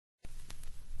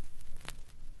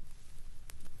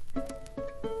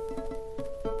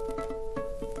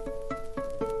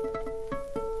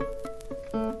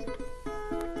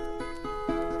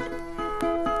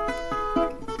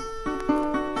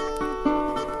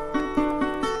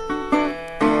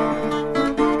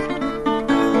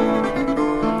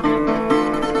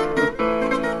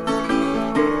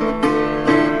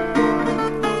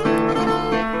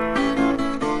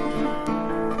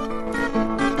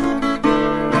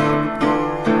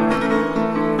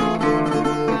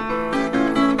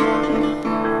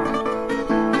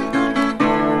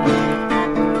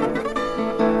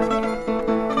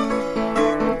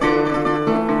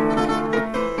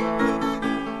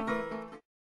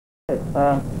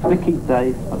To keep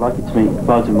today, I'd like you to meet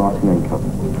Bohdan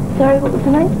Ratycz. Sorry, what was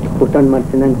the name? Bohdan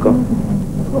Ratycz.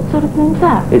 What sort of name is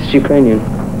that? It's Ukrainian.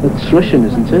 It's Russian,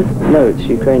 isn't it? No, it's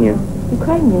Ukrainian.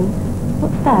 Ukrainian?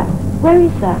 What's that? Where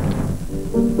is that?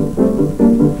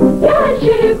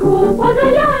 Янчику,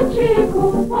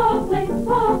 подолянчику, поплинь,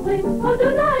 поплинь, по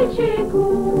Дунайчику.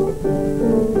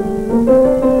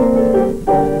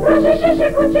 Прошу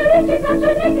шишику, чиричі,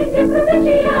 качаники,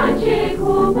 зібруничі,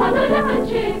 янчику,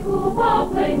 подолянчику,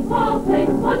 поплинь,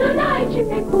 поплинь, по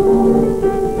Дунайчику.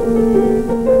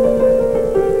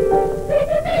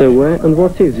 So where and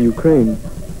what is Ukraine?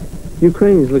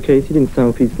 Ukraine is located in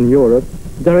southeastern Europe,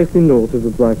 directly north of the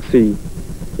Black Sea.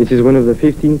 It is one of the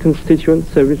 15 constituent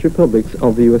Soviet republics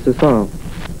of the USSR.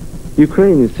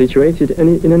 Ukraine is situated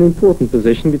in an important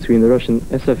position between the Russian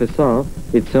SFSR,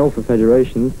 itself a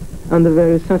federation, and the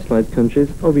various satellite countries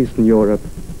of Eastern Europe.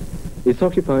 It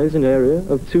occupies an area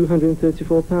of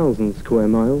 234,000 square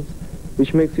miles,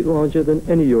 which makes it larger than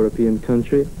any European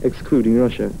country, excluding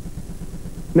Russia.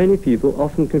 Many people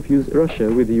often confuse Russia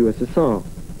with the USSR,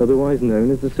 otherwise known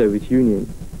as the Soviet Union.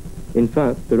 In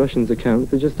fact, the Russians account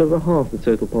for just over half the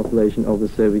total population of the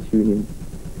Soviet Union.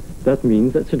 That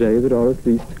means that today there are at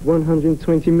least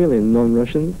 120 million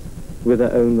non-Russians, with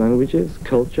their own languages,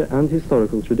 culture and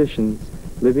historical traditions,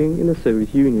 living in the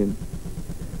Soviet Union.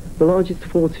 The largest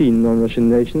 14 non-Russian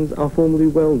nations are formally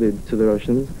welded to the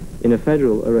Russians in a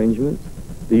federal arrangement,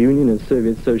 the Union of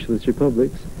Soviet Socialist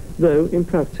Republics, though in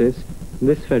practice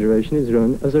this federation is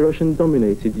run as a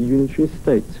Russian-dominated unitary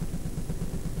state.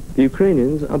 The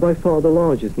Ukrainians are by far the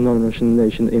largest non-Russian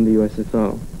nation in the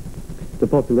USSR. The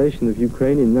population of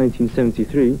Ukraine in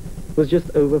 1973 was just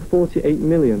over 48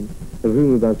 million, of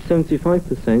whom about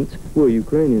 75% were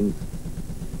Ukrainians.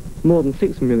 More than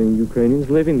 6 million Ukrainians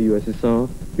live in the USSR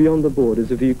beyond the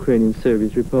borders of the Ukrainian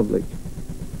Soviet Republic.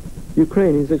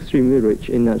 Ukraine is extremely rich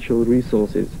in natural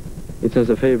resources. It has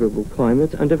a favorable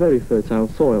climate and a very fertile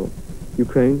soil.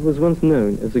 Ukraine was once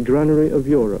known as the granary of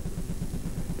Europe.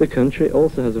 The country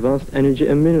also has vast energy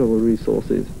and mineral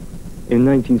resources. In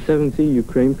 1970,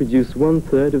 Ukraine produced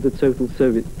 1/3 of the total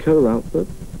Soviet coal output,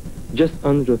 just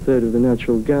under 1/3 of the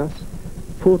natural gas,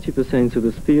 40% of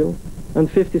the steel, and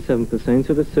 57%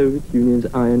 of the Soviet Union's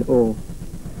iron ore.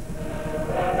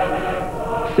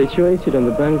 Situated on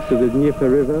the banks of the Dnieper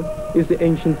River is the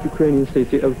ancient Ukrainian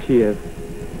city of Kiev.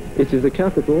 It is the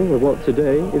capital of what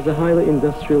today is a highly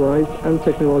industrialized and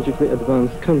technologically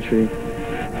advanced country.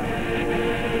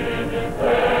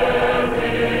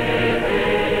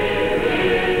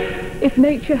 If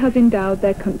nature has endowed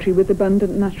their country with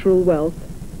abundant natural wealth,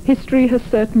 history has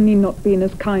certainly not been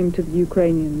as kind to the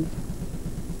Ukrainians.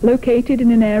 Located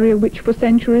in an area which for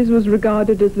centuries was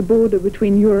regarded as the border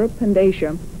between Europe and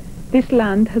Asia, this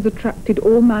land has attracted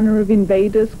all manner of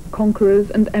invaders, conquerors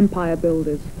and empire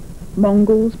builders: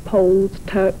 Mongols, Poles,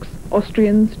 Turks,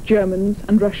 Austrians, Germans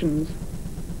and Russians.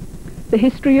 The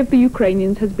history of the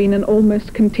Ukrainians has been an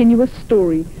almost continuous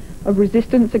story of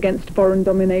resistance against foreign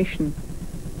domination,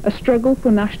 a struggle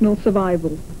for national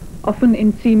survival, often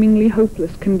in seemingly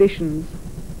hopeless conditions.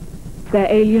 Their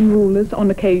alien rulers,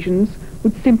 on occasions,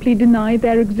 would simply deny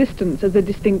their existence as a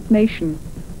distinct nation,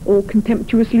 or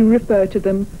contemptuously refer to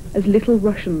them as Little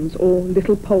Russians or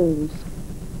Little Poles.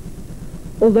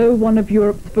 Although one of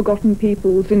Europe's forgotten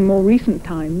peoples in more recent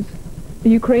times,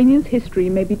 the Ukrainians' history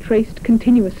may be traced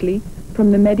continuously from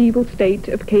the medieval state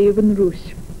of Kievan Rus.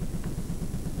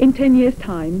 In 10 years'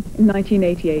 time, in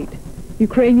 1988,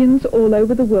 Ukrainians all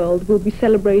over the world will be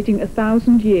celebrating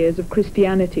 1,000 years of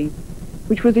Christianity,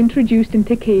 which was introduced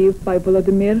into Kiev by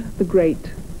Volodymyr the Great.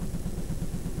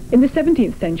 In the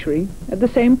 17th century, at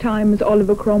the same time as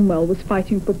Oliver Cromwell was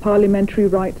fighting for parliamentary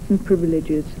rights and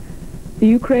privileges, the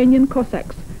Ukrainian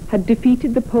Cossacks had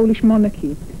defeated the Polish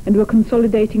monarchy and were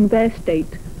consolidating their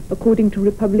state according to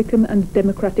republican and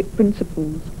democratic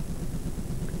principles.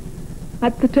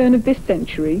 At the turn of this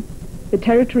century, the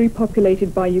territory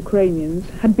populated by Ukrainians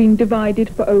had been divided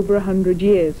for over 100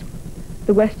 years,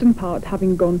 the western part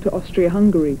having gone to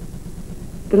Austria-Hungary.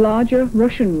 The larger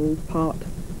Russian-ruled part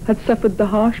had suffered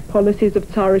the harsh policies of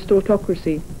Tsarist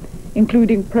autocracy,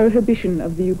 including prohibition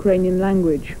of the Ukrainian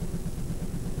language.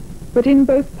 But in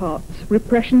both parts,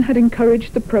 repression had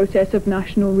encouraged the process of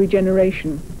national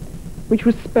regeneration, which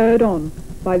was spurred on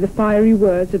by the fiery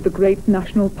words of the great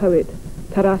national poet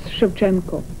Taras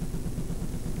Shevchenko.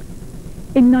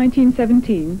 In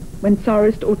 1917, when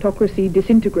Tsarist autocracy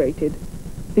disintegrated,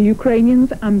 the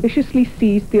Ukrainians ambitiously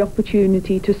seized the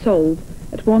opportunity to solve,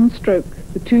 at one stroke,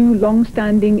 the two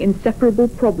long-standing inseparable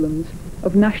problems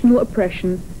of national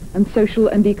oppression and social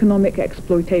and economic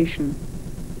exploitation.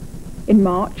 In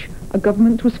March, a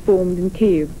government was formed in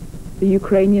Kiev, the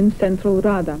Ukrainian Central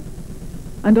Rada,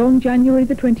 and on January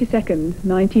the 22nd,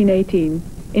 1918,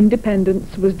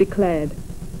 independence was declared.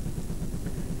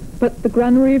 But the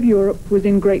granary of Europe was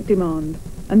in great demand,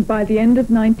 and by the end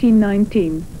of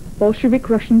 1919, Bolshevik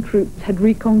Russian troops had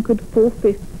reconquered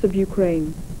 4/5 of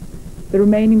Ukraine. The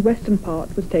remaining western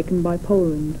part was taken by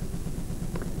Poland.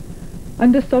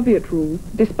 Under Soviet rule,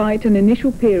 despite an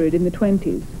initial period in the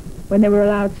 20s, when they were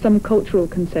allowed some cultural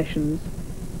concessions,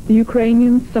 the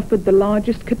Ukrainians suffered the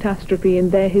largest catastrophe in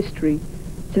their history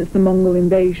since the Mongol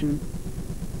invasion.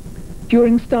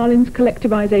 During Stalin's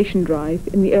collectivization drive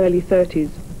in the early 30s,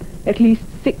 at least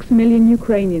 6 million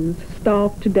Ukrainians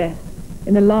starved to death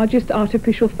in the largest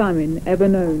artificial famine ever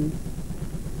known.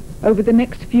 Over the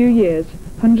next few years,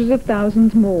 hundreds of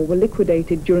thousands more were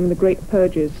liquidated during the Great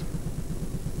Purges.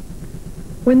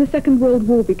 When the Second World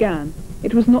War began,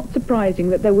 it was not surprising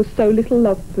that there was so little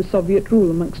love for Soviet rule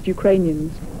amongst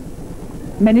Ukrainians.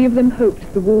 Many of them hoped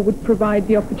the war would provide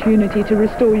the opportunity to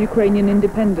restore Ukrainian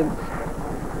independence.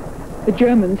 The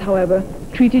Germans, however,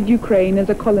 treated Ukraine as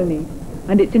a colony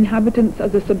and its inhabitants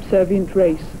as a subservient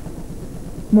race.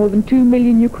 More than 2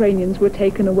 million Ukrainians were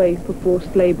taken away for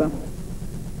forced labor.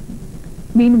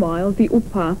 Meanwhile, the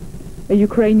UPA, a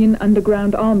Ukrainian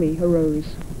underground army, arose.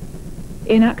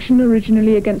 In action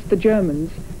originally against the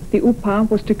Germans, the UPA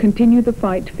was to continue the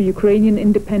fight for Ukrainian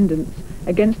independence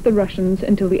against the Russians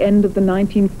until the end of the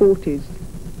 1940s.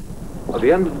 At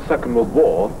the end of the Second World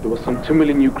War, there were some 2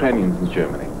 million Ukrainians in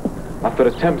Germany. After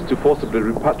attempts to forcibly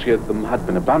repatriate them had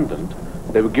been abandoned,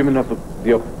 they were given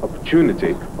the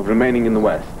opportunity of remaining in the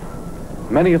West.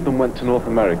 Many of them went to North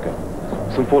America.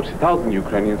 Some 40,000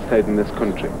 Ukrainians stayed in this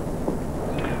country.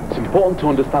 It's important to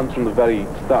understand from the very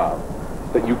start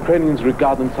that Ukrainians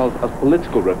regard themselves as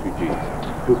political refugees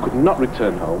who could not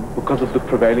return home because of the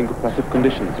prevailing oppressive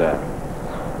conditions there.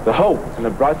 The hope in a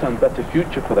brighter and better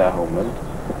future for their homeland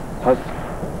has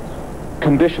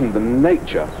conditioned the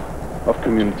nature of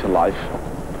community life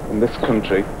in this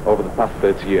country over the past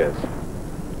 30 years.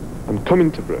 And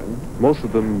coming to Britain, most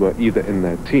of them were either in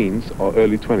their teens or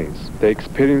early 20s. They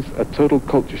experienced a total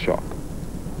culture shock.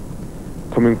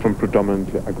 Coming from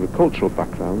predominantly agricultural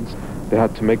backgrounds, they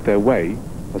had to make their way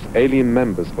as alien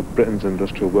members of Britain's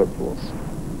industrial workforce.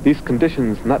 These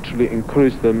conditions naturally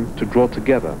encouraged them to draw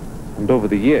together, and over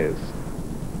the years,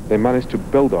 they managed to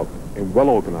build up a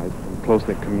well-organized and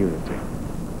close-knit community.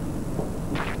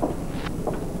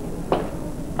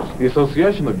 The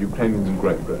Association of Ukrainians in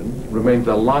Great Britain remains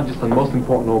the largest and most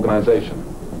important organization,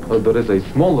 though there is a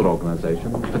smaller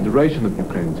organization, the Federation of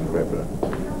Ukrainians in Great Britain.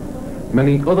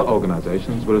 Many other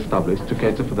organizations were established to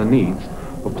cater for the needs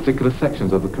of particular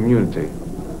sections of the community.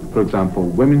 For example,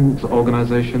 women's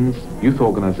organizations, youth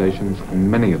organizations, and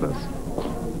many others.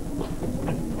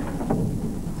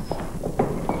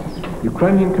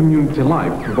 Ukrainian community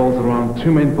life revolves around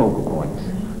two main focal points,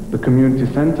 the community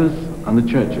centers and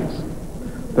the churches.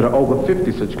 There are over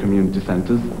 50 such community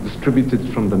centres distributed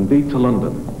from Dundee to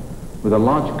London, with a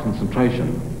large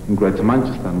concentration in Greater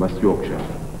Manchester and West Yorkshire.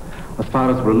 As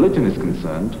far as religion is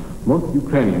concerned, most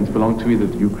Ukrainians belong to either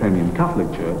the Ukrainian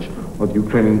Catholic Church or the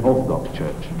Ukrainian Orthodox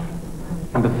Church.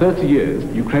 In the 30 years,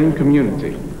 the Ukrainian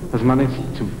community has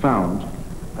managed to found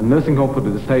a nursing home for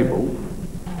the disabled,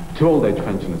 2 old-age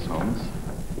pensioners' homes,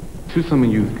 2 summer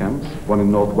youth camps, one in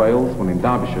North Wales, one in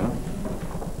Derbyshire,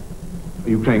 a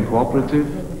Ukraine cooperative,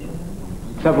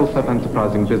 several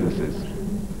self-enterprising businesses.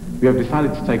 We have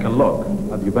decided to take a look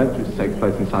at the events which take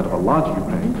place inside of a larger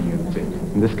Ukrainian community,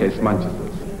 in this case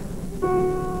Manchester's.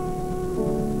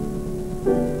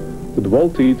 With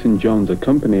Walter Eaton-Jones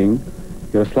accompanying,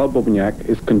 Yaroslav Bobniak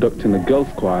is conducting the girls'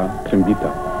 choir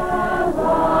Krembita.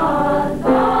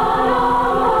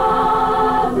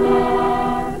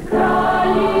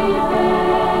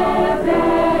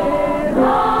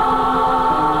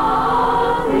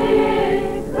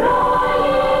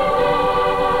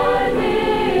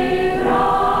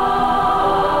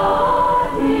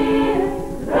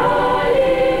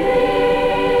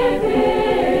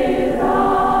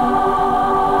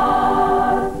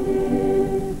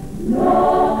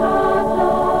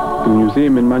 The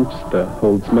museum in Manchester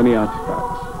holds many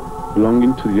artifacts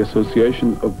belonging to the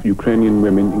Association of Ukrainian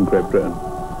Women in Great Britain.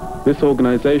 This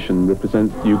organization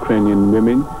represents the Ukrainian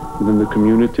women within the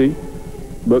community,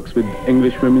 works with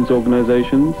English women's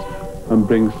organizations, and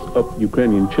brings up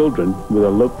Ukrainian children with a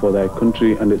love for their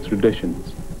country and its traditions.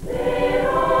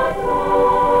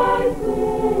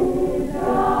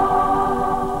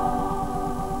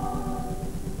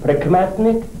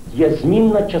 Прикметник є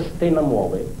змінна частина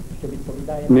мови.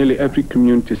 Nearly every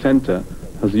community center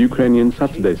has a Ukrainian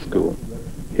Saturday school.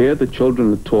 Here the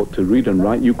children are taught to read and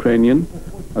write Ukrainian,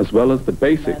 as well as the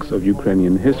basics of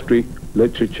Ukrainian history,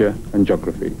 literature and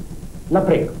geography.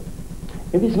 Наприклад,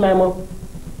 ми візьмемо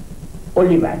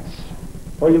олівець.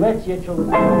 Олівець є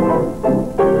чоловік.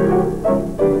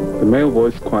 The male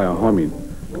voice choir Homin,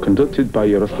 conducted by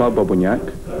Yaroslav Babunyak,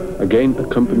 again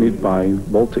accompanied by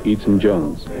Walter Eaton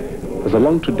Jones, has a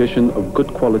long tradition of good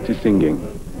quality singing.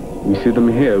 We see them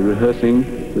here rehearsing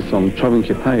the song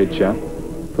Chovinche Tayecha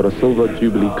for a Silver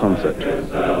Jubilee concert.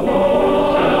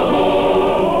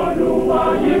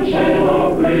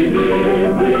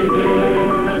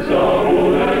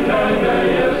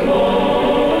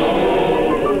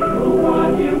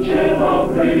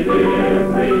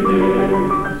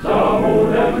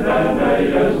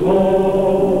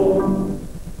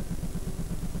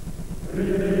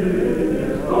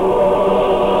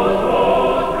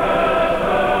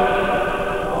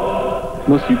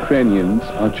 Most Ukrainians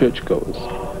are churchgoers.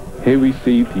 Here we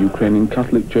see the Ukrainian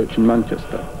Catholic Church in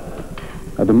Manchester.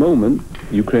 At the moment,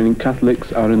 Ukrainian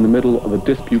Catholics are in the middle of a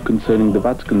dispute concerning the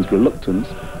Vatican's reluctance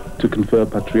to confer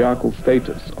patriarchal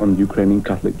status on the Ukrainian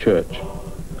Catholic Church.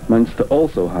 Manchester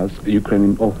also has a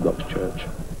Ukrainian Orthodox Church.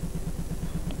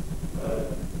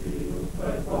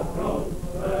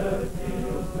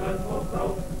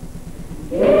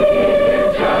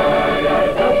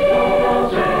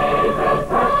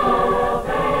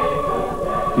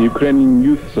 The Ukrainian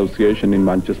Youth Association in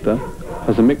Manchester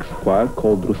has a mixed choir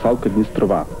called Rusalka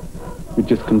Dnistrova,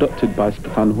 which is conducted by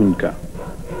Stefan Hunka.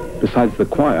 Besides the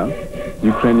choir, the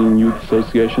Ukrainian Youth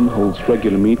Association holds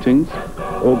regular meetings,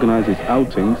 organizes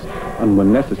outings, and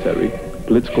when necessary,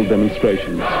 political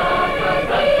demonstrations.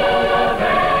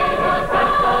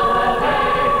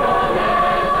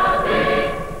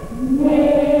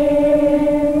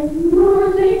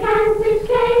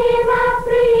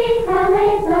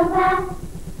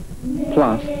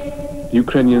 Plus, the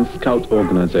Ukrainian Scout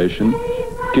Organization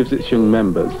gives its young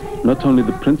members not only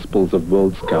the principles of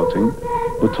World Scouting,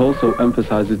 but also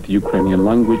emphasizes the Ukrainian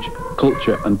language,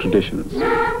 culture and traditions.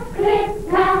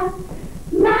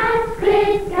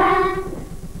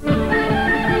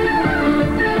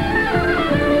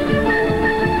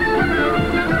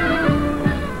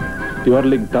 The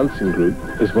Orlik dancing group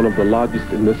is one of the largest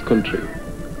in this country.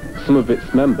 Some of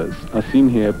its members are seen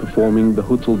here performing the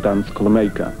Hutul dance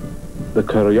Kolomeyka. The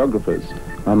choreographers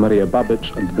are Maria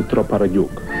Babic and Dmitro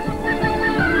Paradyuk.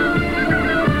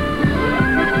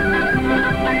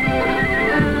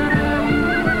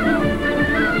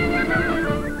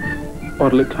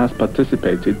 Orlik has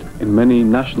participated in many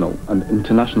national and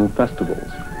international festivals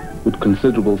with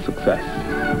considerable success.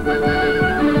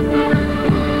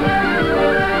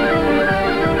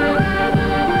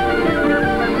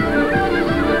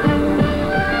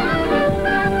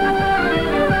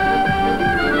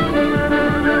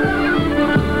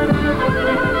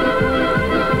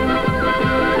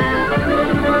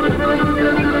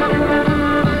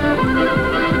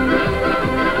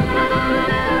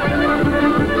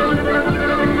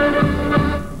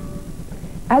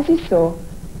 As you saw,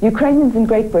 Ukrainians in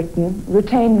Great Britain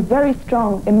retain very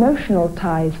strong emotional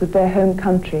ties with their home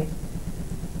country,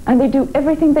 and they do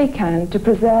everything they can to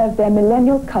preserve their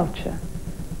millennial culture,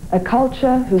 a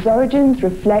culture whose origins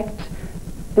reflect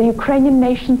the Ukrainian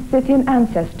nation's Scythian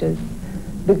ancestors,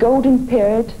 the golden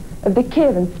period of the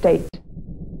Kievan state,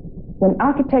 when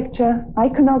architecture,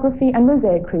 iconography and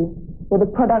mosaicry were the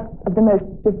products of the most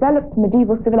developed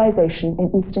medieval civilization in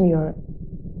Eastern Europe.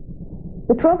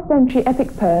 The 12th century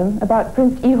epic poem about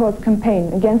Prince Ihor's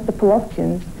campaign against the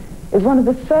Polotzians is one of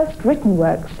the first written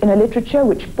works in a literature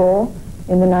which bore,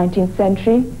 in the 19th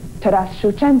century, Taras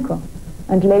Shevchenko,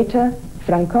 and later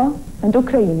Franco and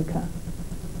Ukrainka.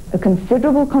 A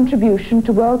considerable contribution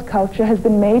to world culture has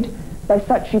been made by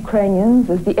such Ukrainians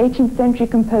as the 18th century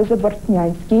composer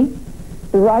Bortniansky,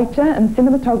 the writer and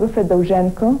cinematographer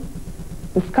Dozhenko,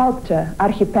 the sculptor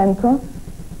Archipenko.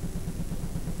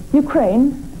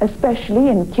 Ukraine, especially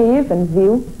in Kiev and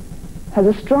Lviv, has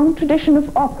a strong tradition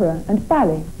of opera and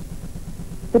ballet.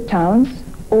 The towns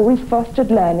always fostered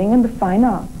learning and the fine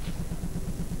arts.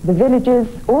 The villages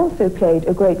also played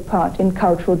a great part in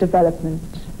cultural development.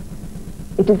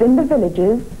 It is in the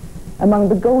villages, among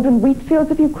the golden wheat fields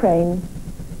of Ukraine,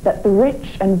 that the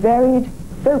rich and varied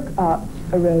folk arts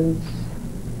arose.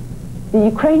 The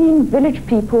Ukrainian village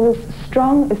people's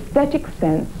strong aesthetic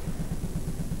sense,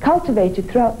 cultivated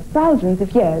throughout thousands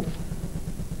of years,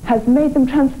 has made them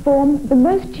transform the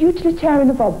most utilitarian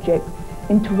of objects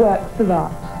into works of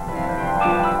art.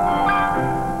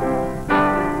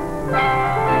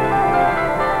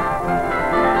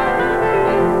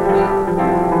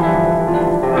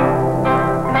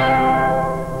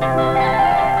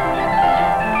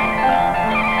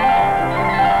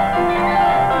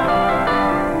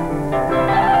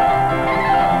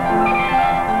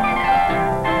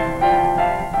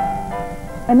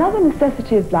 Another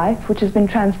necessity of life which has been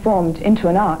transformed into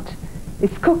an art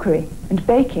is cookery and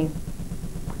baking.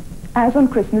 As on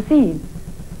Christmas Eve,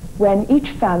 when each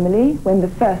family, when the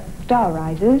first star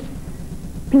rises,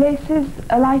 places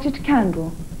a lighted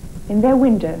candle in their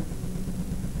window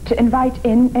to invite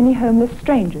in any homeless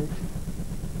strangers.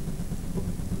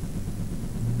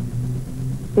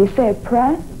 They say a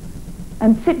prayer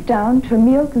and sit down to a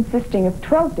meal consisting of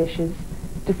 12 dishes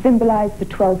to symbolize the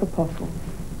 12 apostles.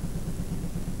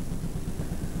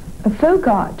 A folk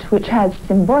art which has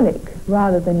symbolic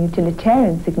rather than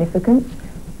utilitarian significance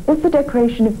is the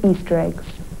decoration of Easter eggs.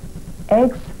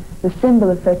 Eggs, the symbol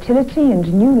of fertility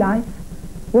and new life,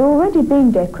 were already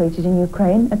being decorated in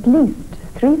Ukraine at least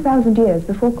 3,000 years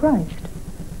before Christ.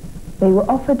 They were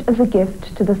offered as a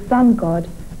gift to the sun god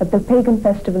at the pagan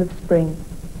festival of spring.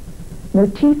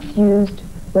 Motifs used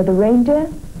were the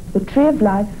reindeer, the tree of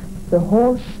life, the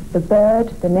horse, the bird,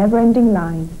 the never-ending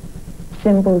line,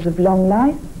 symbols of long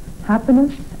life,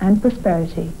 happiness and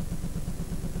prosperity.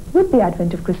 With the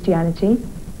advent of Christianity,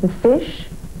 the fish,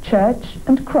 church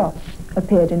and cross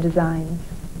appeared in designs.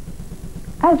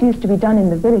 As used to be done in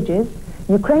the villages,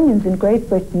 Ukrainians in Great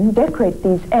Britain decorate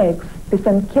these eggs,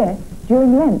 pisanke,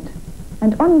 during Lent,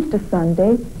 and on Easter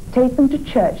Sunday take them to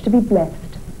church to be blessed,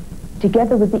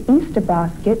 together with the Easter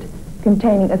basket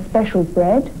containing a special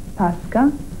bread,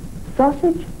 pascha,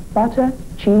 sausage, butter,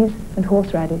 cheese and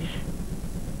horseradish.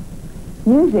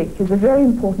 Music is a very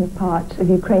important part of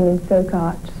Ukrainian folk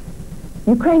art.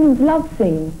 Ukrainians love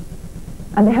singing,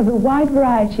 and they have a wide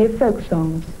variety of folk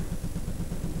songs.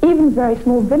 Even very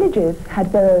small villages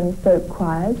had their own folk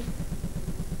choirs,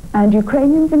 and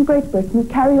Ukrainians in Great Britain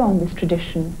carry on this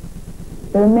tradition.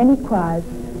 There are many choirs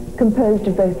composed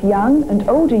of both young and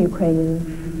older Ukrainians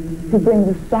who bring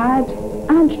the sad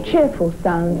and cheerful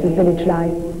sounds of village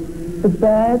life, the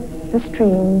birds, the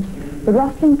streams, the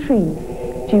rustling trees,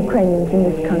 to Ukrainians in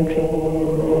this country.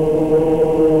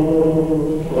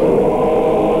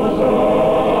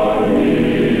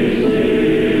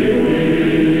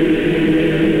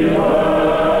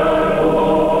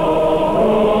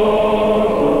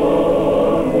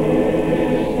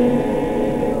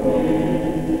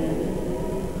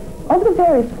 Of the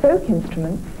various folk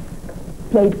instruments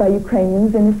played by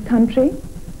Ukrainians in this country,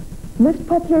 most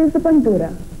popular is the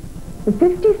bandura, the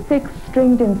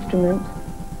 56-stringed instrument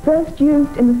first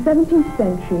used in the 17th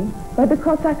century by the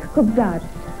Cossack Kobzars,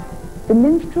 the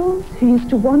minstrels who used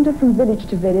to wander from village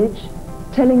to village,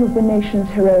 telling of the nation's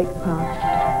heroic past.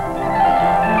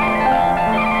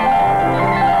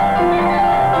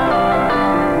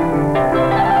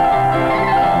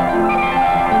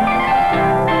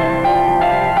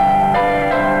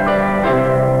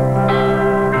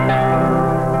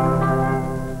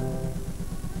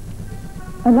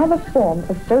 Another form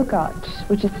of folk art,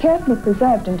 which is carefully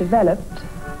preserved and developed,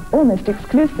 almost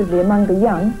exclusively among the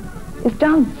young, is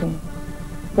dancing.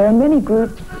 There are many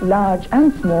groups, large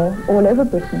and small, all over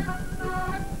Britain.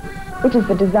 It is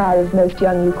the desire of most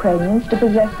young Ukrainians to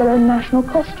possess their own national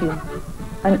costume,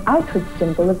 an outward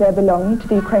symbol of their belonging to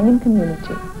the Ukrainian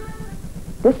community.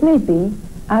 This may be,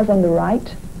 as on the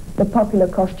right, the popular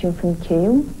costume from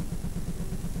Kyiv,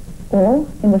 or,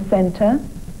 in the center,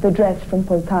 the dress from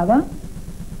Poltava,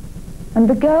 and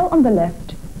the girl on the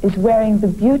left is wearing the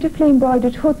beautifully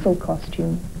embroidered Hutsal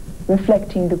costume,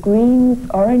 reflecting the greens,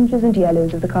 oranges and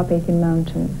yellows of the Carpathian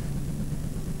Mountains.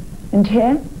 And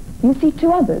here you see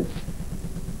two others.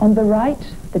 On the right,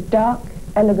 the dark,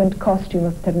 elegant costume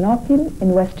of Ternopil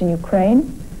in western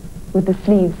Ukraine, with the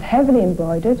sleeves heavily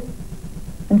embroidered,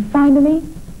 and finally,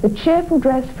 the cheerful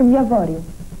dress from Yavori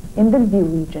in the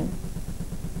Lviv region.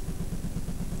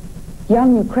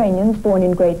 Young Ukrainians born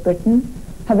in Great Britain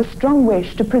have a strong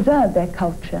wish to preserve their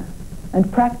culture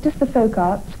and practice the folk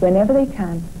arts whenever they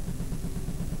can.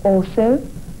 Also,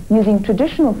 using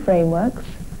traditional frameworks,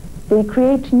 they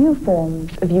create new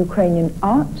forms of Ukrainian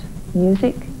art,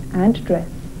 music, and dress.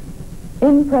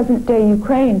 In present-day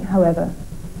Ukraine, however,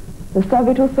 the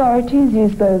Soviet authorities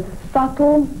use both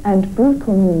subtle and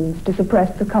brutal means to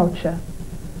suppress the culture.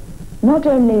 Not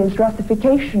only is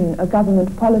Russification a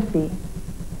government policy,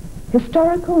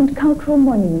 historical and cultural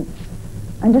monuments,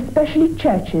 and especially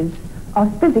churches, are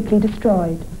physically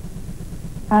destroyed,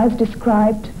 as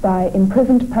described by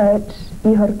imprisoned poet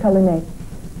Ihor Kalonets.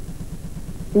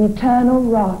 The eternal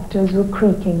rafters were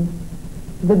creaking,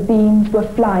 the beams were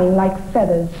flying like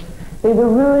feathers, they were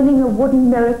ruining a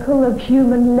wooden miracle of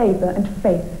human labor and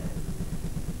faith.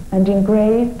 And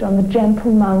engraved on the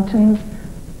gentle mountains,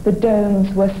 the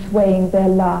domes were swaying their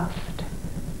last.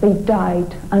 They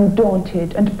died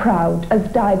undaunted and proud, as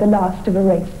died the last of a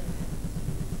race.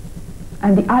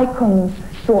 And the icons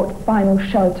sought final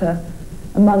shelter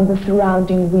among the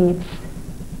surrounding weeds,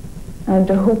 and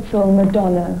a Hutzal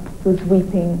Madonna was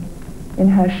weeping in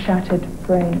her shattered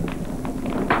frame.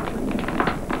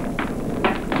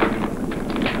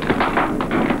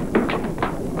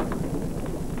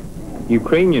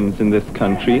 Ukrainians in this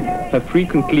country have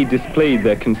frequently displayed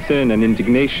their concern and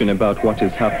indignation about what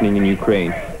is happening in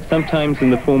Ukraine, sometimes in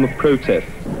the form of protests,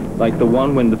 like the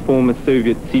one when the former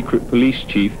Soviet secret police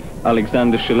chief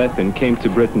Alexander Shelepin came to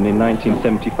Britain in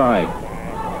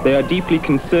 1975. They are deeply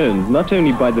concerned not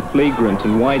only by the flagrant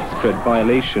and widespread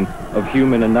violation of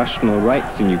human and national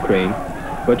rights in Ukraine,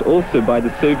 but also by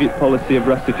the Soviet policy of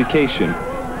Russification,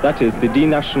 that is, the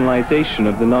denationalization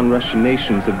of the non-Russian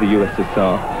nations of the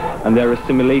USSR and their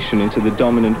assimilation into the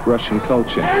dominant Russian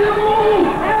culture.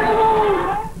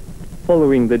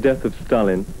 Following the death of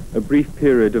Stalin, a brief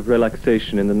period of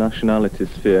relaxation in the nationality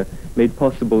sphere made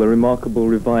possible a remarkable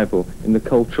revival in the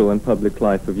cultural and public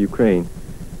life of Ukraine.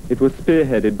 It was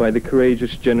spearheaded by the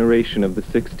courageous generation of the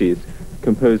 60s,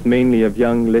 composed mainly of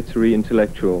young literary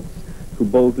intellectuals, who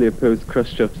boldly opposed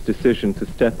Khrushchev's decision to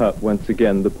step up once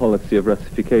again the policy of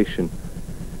Russification.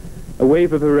 A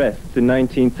wave of arrests in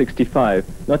 1965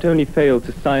 not only failed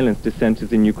to silence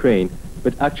dissenters in Ukraine,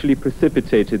 but actually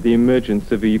precipitated the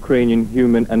emergence of a Ukrainian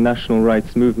human and national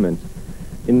rights movement.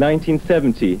 In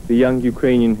 1970, the young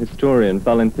Ukrainian historian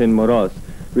Valentin Moroz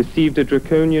received a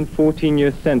draconian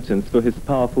 14-year sentence for his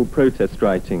powerful protest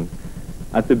writings.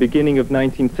 At the beginning of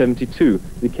 1972,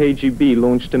 the KGB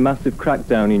launched a massive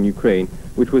crackdown in Ukraine,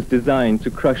 which was designed to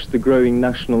crush the growing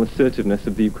national assertiveness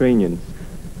of the Ukrainians.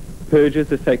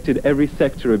 Purges affected every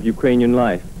sector of Ukrainian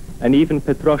life, and even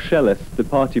Petro Sheles, the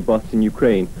party boss in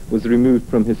Ukraine, was removed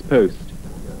from his post.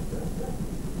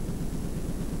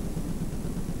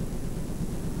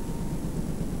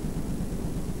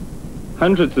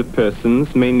 Hundreds of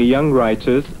persons, mainly young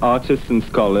writers, artists and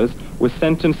scholars, were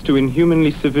sentenced to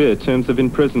inhumanly severe terms of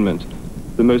imprisonment.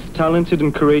 The most talented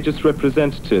and courageous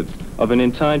representatives of an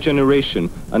entire generation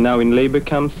are now in labor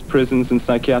camps, prisons and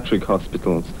psychiatric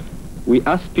hospitals. We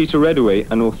asked Peter Redaway,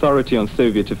 an authority on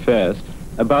Soviet affairs,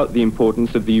 about the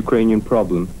importance of the Ukrainian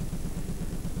problem.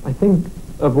 I think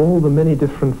of all the many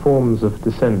different forms of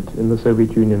dissent in the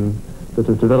Soviet Union that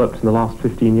have developed in the last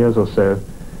 15 years or so,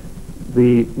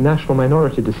 the national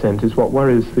minority dissent is what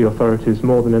worries the authorities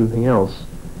more than anything else.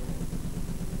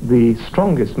 The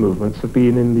strongest movements have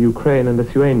been in the Ukraine and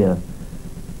Lithuania,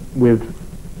 with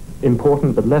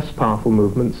important but less powerful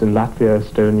movements in Latvia,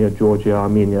 Estonia, Georgia,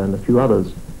 Armenia and a few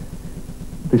others.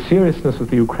 The seriousness of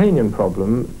the Ukrainian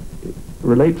problem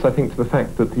relates, I think, to the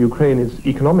fact that the Ukraine is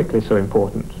economically so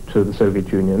important to the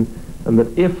Soviet Union, and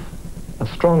that if a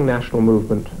strong national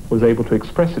movement was able to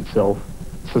express itself,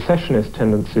 secessionist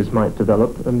tendencies might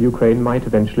develop and Ukraine might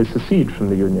eventually secede from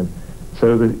the Union.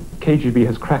 So the KGB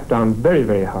has cracked down very,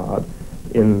 very hard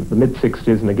in the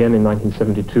mid-60s and again in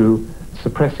 1972,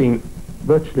 suppressing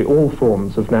virtually all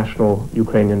forms of national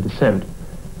Ukrainian dissent.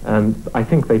 And I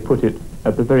think they put it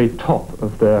at the very top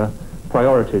of their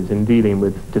priorities in dealing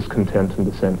with discontent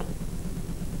and dissent.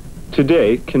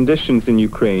 Today, conditions in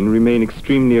Ukraine remain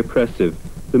extremely oppressive.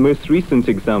 The most recent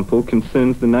example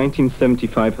concerns the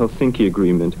 1975 Helsinki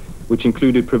Agreement, which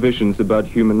included provisions about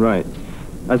human rights.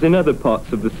 As in other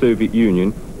parts of the Soviet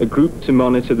Union, a group to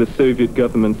monitor the Soviet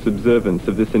government's observance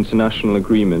of this international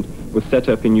agreement was set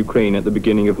up in Ukraine at the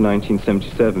beginning of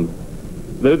 1977.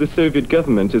 Though the Soviet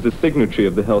government is a signatory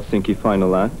of the Helsinki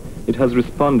Final Act, it has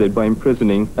responded by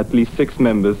imprisoning at least 6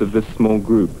 members of this small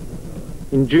group.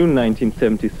 In June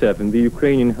 1977, the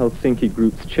Ukrainian Helsinki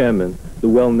Group's chairman, the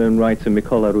well-known writer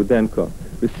Mykhailo Sywanyk,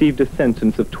 received a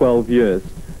sentence of 12 years.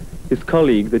 His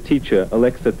colleague, the teacher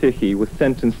Alexa Tichy, was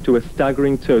sentenced to a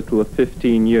staggering total of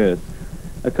 15 years.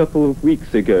 A couple of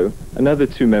weeks ago, another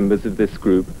 2 members of this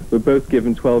group were both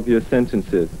given 12-year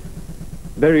sentences.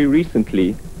 Very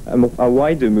recently, a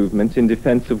wider movement in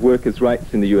defense of workers'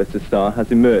 rights in the USSR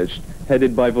has emerged,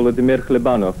 headed by Volodymyr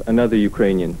Lyczmanenko and other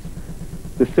Ukrainians.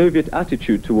 The Soviet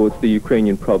attitude towards the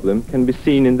Ukrainian problem can be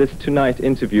seen in this Tonight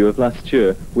interview of last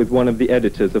year with one of the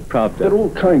editors of Pravda. There are all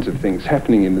kinds of things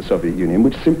happening in the Soviet Union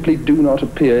which simply do not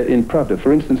appear in Pravda.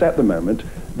 For instance, at the moment,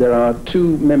 there are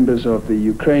 2 members of the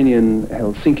Ukrainian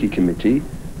Helsinki Committee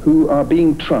who are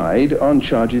being tried on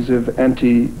charges of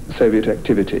anti-Soviet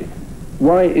activity.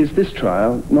 Why is this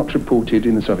trial not reported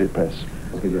in the Soviet press?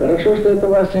 Хорошо, что это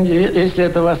вас, если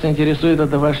это вас интересует,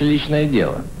 это ваше личное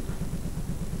дело.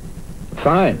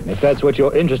 Fine. If that's what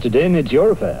you're interested in, it's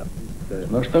your affair.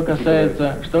 Но что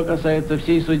касается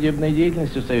всей судебной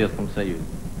деятельности в Советском Союзе.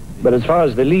 But as far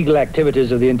as the legal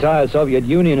activities of the entire Soviet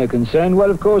Union are concerned,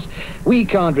 well, of course, we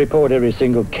can't report every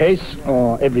single case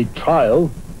or every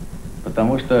trial.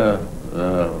 Потому что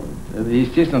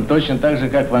Естественно, точно так же,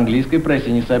 как в английской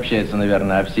прессе не сообщается,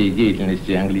 наверное, о всей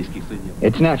деятельности английских судеб.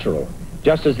 It's natural.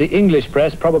 Just as the English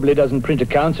press probably doesn't print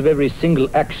accounts of every single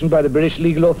action by the British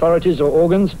legal authorities or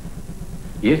organs.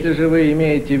 Если же вы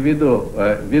имеете в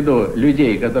виду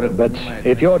людей, которых... But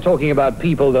if you're talking about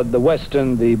people that the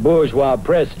Western, the bourgeois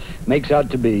press makes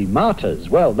out to be martyrs,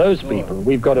 well, those people,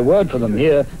 we've got a word for them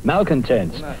here,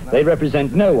 malcontents. They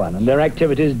represent no one, and their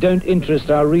activities don't interest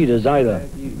our readers either.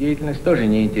 Деятельность тоже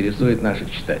не интересует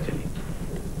наших читателей.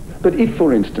 But if,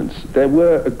 for instance, there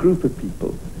were a group of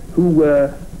people who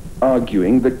were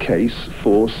arguing the case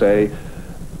for, say,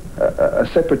 a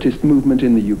separatist movement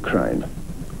in the Ukraine,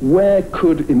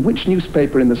 in which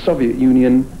newspaper in the Soviet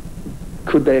Union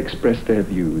could they express their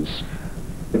views?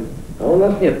 У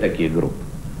нас нет таких групп.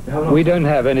 We don't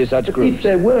have any such groups. If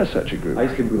there were such a group.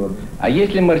 А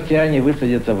если марсиане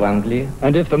высадятся в Англии?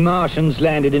 And if the Martians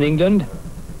landed in England?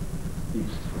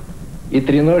 И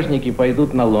треножники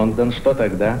пойдут на Лондон, что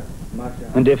тогда?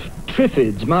 And if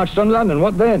Triffids marched on London,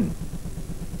 what then?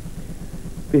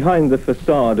 Behind the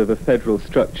facade of a federal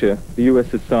structure, the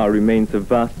USSR remains a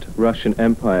vast Russian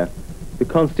empire. The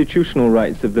constitutional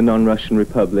rights of the non-Russian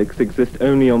republics exist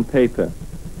only on paper.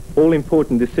 All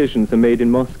important decisions are made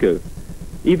in Moscow.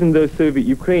 Even though Soviet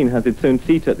Ukraine has its own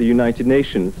seat at the United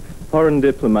Nations, foreign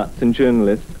diplomats and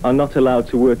journalists are not allowed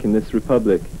to work in this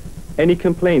republic. Any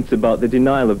complaints about the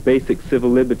denial of basic civil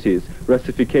liberties,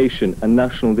 Russification and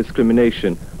national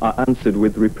discrimination are answered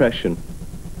with repression.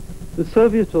 The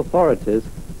Soviet authorities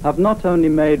have not only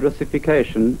made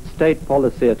Russification state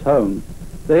policy at home,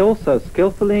 they also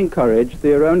skillfully encourage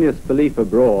the erroneous belief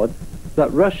abroad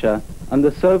that Russia and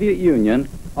the Soviet Union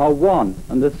are one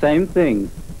and the same thing.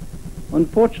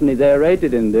 Unfortunately, they are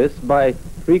aided in this by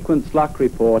frequent slack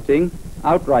reporting,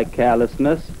 outright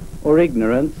carelessness, or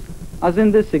ignorance, as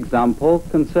in this example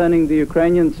concerning the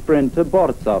Ukrainian sprinter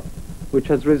Borzov, which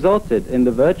has resulted in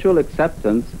the virtual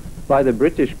acceptance by the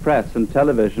British press and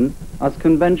television as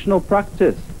conventional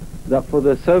practice that for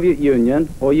the Soviet Union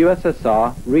or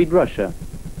USSR read Russia.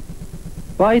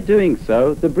 By doing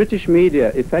so, the British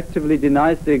media effectively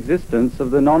denies the existence of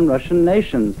the non-Russian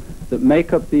nations that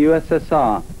make up the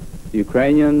USSR: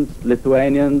 Ukrainians,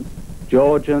 Lithuanians,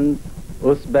 Georgians,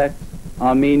 Uzbeks,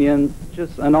 Armenians,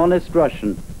 just an honest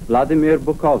Russian, Vladimir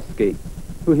Bukovsky,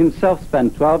 who himself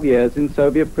spent 12 years in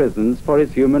Soviet prisons for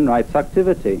his human rights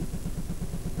activity.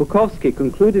 Bukovsky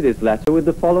concluded his letter with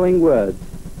the following words: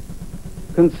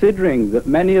 "Considering that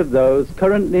many of those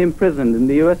currently imprisoned in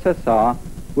the USSR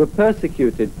were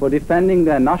persecuted for defending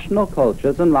their national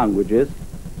cultures and languages,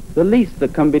 the least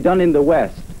that can be done in the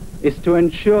West is to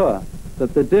ensure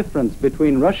that the difference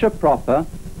between Russia proper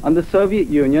and the Soviet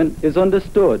Union is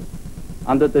understood,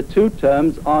 and that the two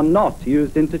terms are not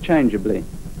used interchangeably."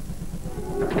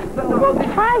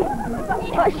 Hi,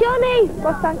 what's your name?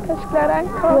 Bohdan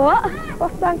Nahaylo. What?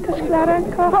 Bohdan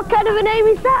Nahaylo. What kind of a name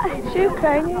is that? It's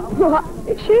Ukrainian. What?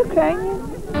 It's Ukrainian.